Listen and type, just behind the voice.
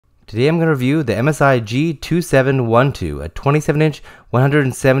Today I'm going to review the MSI G2712, a 27-inch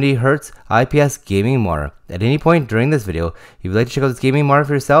 170Hz IPS gaming monitor. At any point during this video, if you'd like to check out this gaming monitor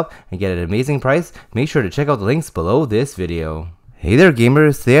for yourself and get an amazing price, make sure to check out the links below this video. Hey there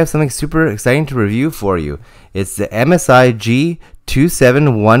gamers, today I have something super exciting to review for you. It's the MSI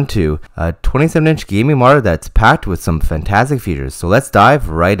G2712, a 27-inch gaming monitor that's packed with some fantastic features, so let's dive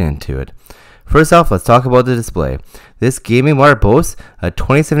right into it. First off, let's talk about the display. This gaming monitor boasts a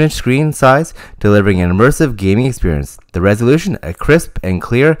 27-inch screen size, delivering an immersive gaming experience. The resolution, a crisp and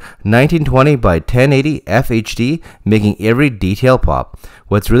clear 1920 by 1080 FHD, making every detail pop.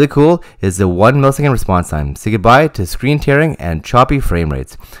 What's really cool is the 1 millisecond response time. Say goodbye to screen tearing and choppy frame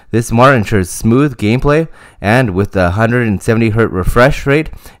rates. This monitor ensures smooth gameplay, and with the 170Hz refresh rate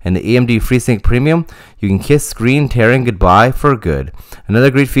and the AMD FreeSync Premium, you can kiss screen tearing goodbye for good.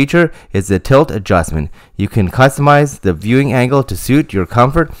 Another great feature is the tilt adjustment. You can customize the viewing angle to suit your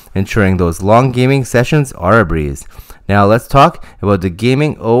comfort, ensuring those long gaming sessions are a breeze. Now let's talk about the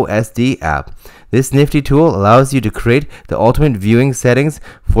Gaming OSD app. This nifty tool allows you to create the ultimate viewing settings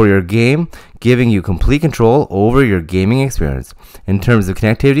for your game, giving you complete control over your gaming experience. In terms of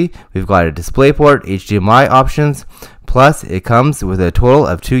connectivity, we've got a Displayport, HDMI options, plus it comes with a total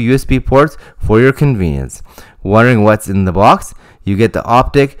of 2 USB ports for your convenience. Wondering what's in the box? You get the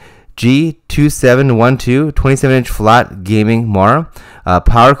Optic G2712 27-inch flat gaming monitor, a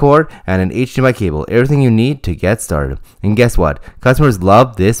power cord, and an HDMI cable. Everything you need to get started. And guess what? Customers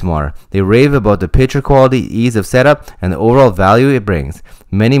love this monitor. They rave about the picture quality, ease of setup, and the overall value it brings.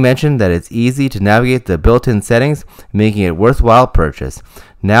 Many mention that it's easy to navigate the built-in settings, making it a worthwhile purchase.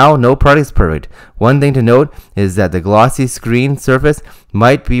 Now, no product is perfect. One thing to note is that the glossy screen surface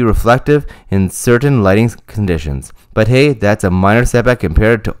might be reflective in certain lighting conditions. But hey, that's a minor setback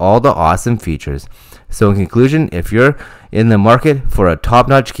compared to all the awesome features. So in conclusion, if you're in the market for a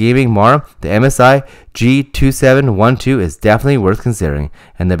top-notch gaming monitor, the MSI G2712 is definitely worth considering.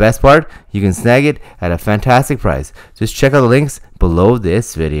 And the best part, you can snag it at a fantastic price. Just check out the links below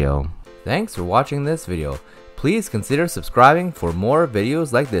this video. Thanks for watching this video. Please consider subscribing for more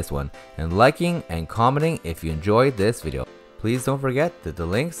videos like this one, and liking and commenting if you enjoyed this video. Please don't forget that the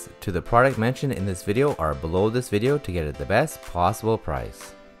links to the product mentioned in this video are below this video to get it the best possible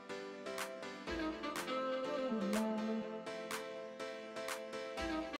price.